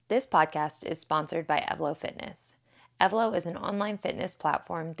This podcast is sponsored by Evlo Fitness. Evlo is an online fitness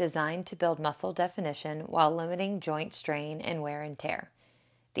platform designed to build muscle definition while limiting joint strain and wear and tear.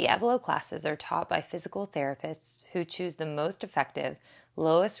 The Evlo classes are taught by physical therapists who choose the most effective,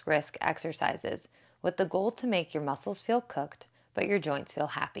 lowest risk exercises with the goal to make your muscles feel cooked, but your joints feel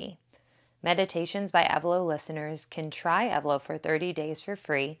happy. Meditations by Evlo listeners can try Evlo for 30 days for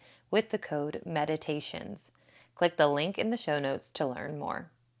free with the code MEDITATIONS. Click the link in the show notes to learn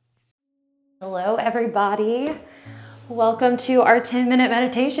more. Hello, everybody. Welcome to our 10-minute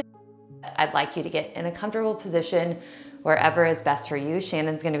meditation. I'd like you to get in a comfortable position wherever is best for you.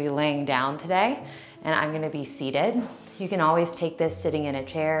 Shannon's going to be laying down today, and I'm going to be seated. You can always take this sitting in a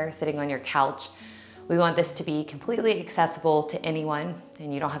chair, sitting on your couch. We want this to be completely accessible to anyone,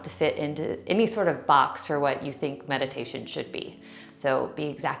 and you don't have to fit into any sort of box for what you think meditation should be. So be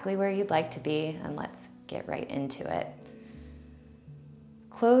exactly where you'd like to be, and let's get right into it.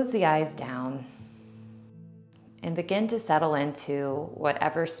 Close the eyes down and begin to settle into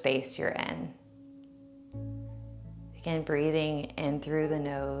whatever space you're in. Begin breathing in through the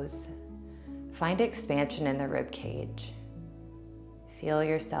nose. Find expansion in the rib cage. Feel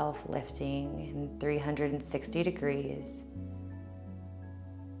yourself lifting in 360 degrees.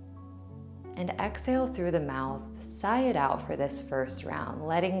 And exhale through the mouth. Sigh it out for this first round,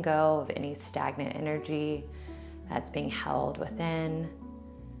 letting go of any stagnant energy that's being held within.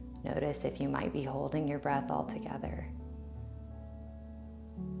 Notice if you might be holding your breath altogether.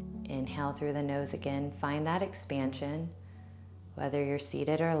 Inhale through the nose again. Find that expansion, whether you're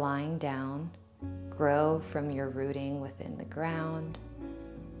seated or lying down. Grow from your rooting within the ground.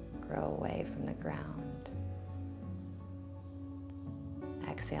 Grow away from the ground.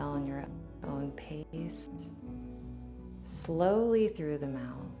 Exhale on your own pace. Slowly through the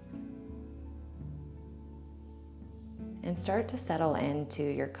mouth. And start to settle into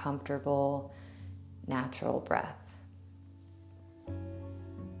your comfortable, natural breath.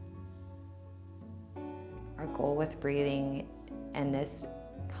 Our goal with breathing in this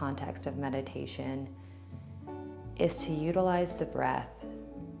context of meditation is to utilize the breath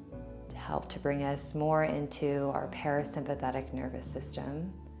to help to bring us more into our parasympathetic nervous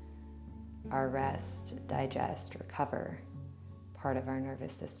system, our rest, digest, recover part of our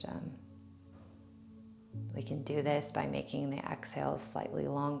nervous system. We can do this by making the exhales slightly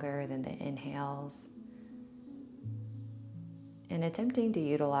longer than the inhales and attempting to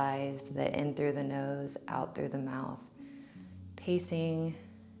utilize the in through the nose, out through the mouth pacing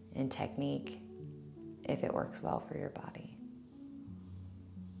and technique if it works well for your body.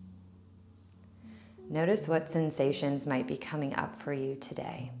 Notice what sensations might be coming up for you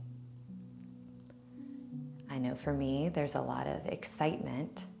today. I know for me, there's a lot of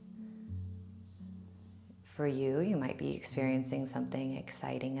excitement. For you, you might be experiencing something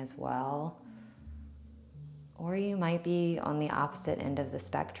exciting as well. Or you might be on the opposite end of the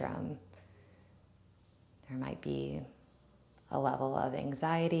spectrum. There might be a level of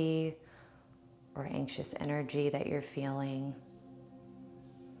anxiety or anxious energy that you're feeling.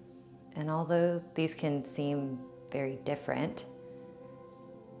 And although these can seem very different,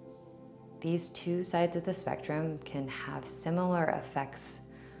 these two sides of the spectrum can have similar effects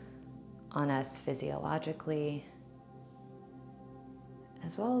on us physiologically,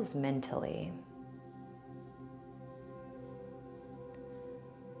 as well as mentally.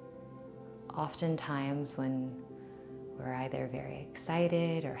 Oftentimes when we're either very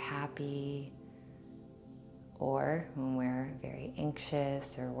excited or happy, or when we're very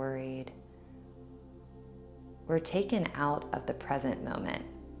anxious or worried, we're taken out of the present moment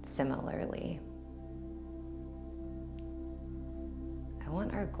similarly. I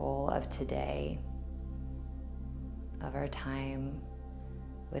want our goal of today, of our time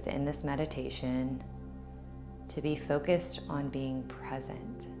within this meditation, to be focused on being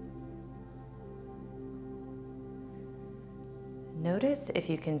present. Notice if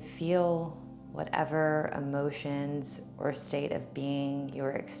you can feel whatever emotions or state of being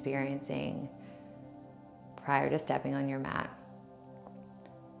you're experiencing prior to stepping on your mat.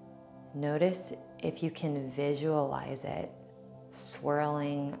 Notice if you can visualize it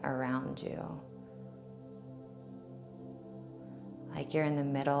swirling around you, like you're in the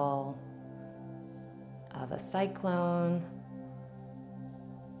middle of a cyclone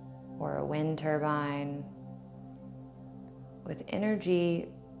or a wind turbine, with energy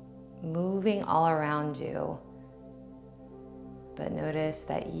moving all around you. But notice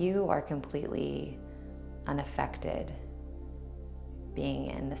that you are completely unaffected, being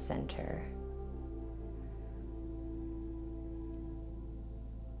in the center.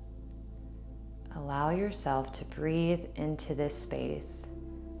 Allow yourself to breathe into this space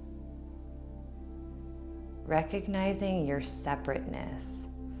recognizing your separateness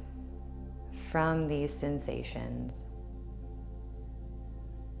from these sensations,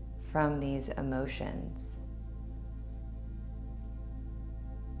 from these emotions.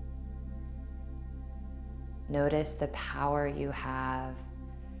 Notice the power you have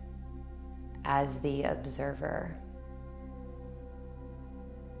as the observer.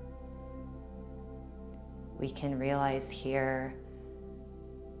 We can realize here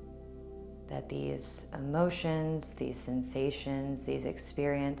that these emotions, these sensations, these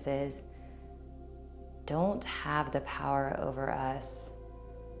experiences don't have the power over us,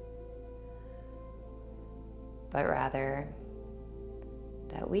 but rather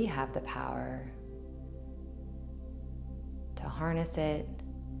that we have the power to harness it,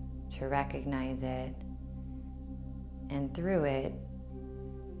 to recognize it, and through it,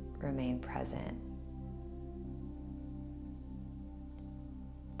 remain present.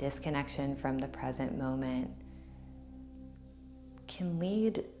 Disconnection from the present moment can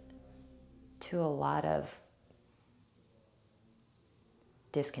lead to a lot of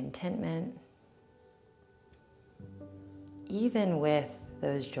discontentment, even with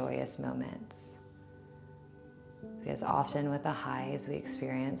those joyous moments. Because often with the highs, we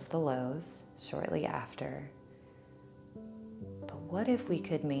experience the lows shortly after. But what if we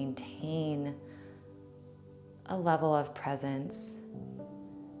could maintain a level of presence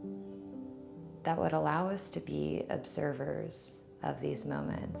that would allow us to be observers of these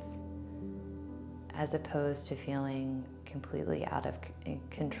moments, as opposed to feeling completely out of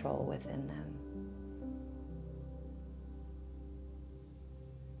control within them?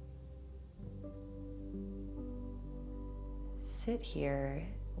 Sit here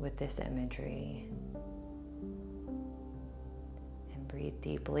with this imagery and breathe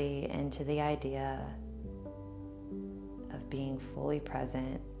deeply into the idea of being fully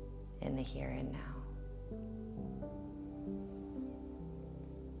present in the here and now.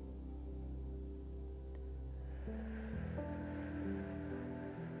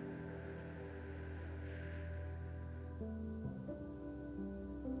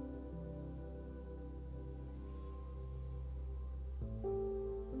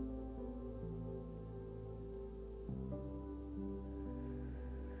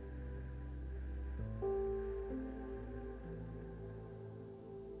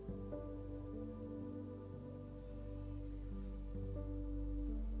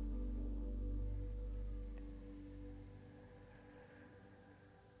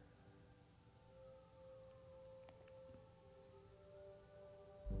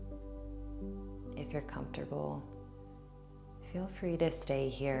 If you're comfortable, feel free to stay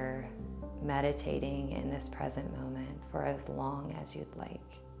here meditating in this present moment for as long as you'd like.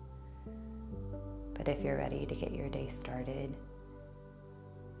 But if you're ready to get your day started,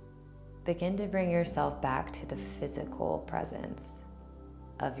 begin to bring yourself back to the physical presence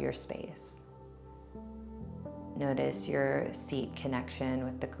of your space. Notice your seat connection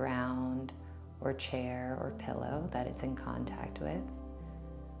with the ground or chair or pillow that it's in contact with.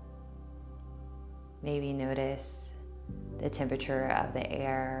 Maybe notice the temperature of the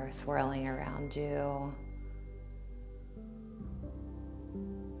air swirling around you.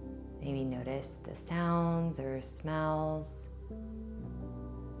 Maybe notice the sounds or smells.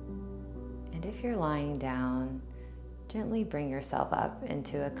 And if you're lying down, gently bring yourself up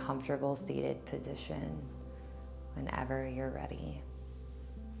into a comfortable seated position whenever you're ready.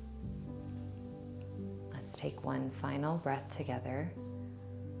 Let's take one final breath together.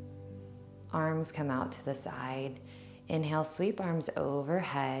 Arms come out to the side. Inhale, sweep arms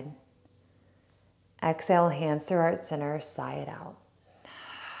overhead. Exhale, hands through heart center, sigh it out.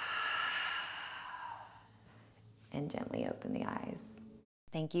 And gently open the eyes.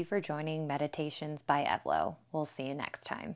 Thank you for joining Meditations by Evlo. We'll see you next time.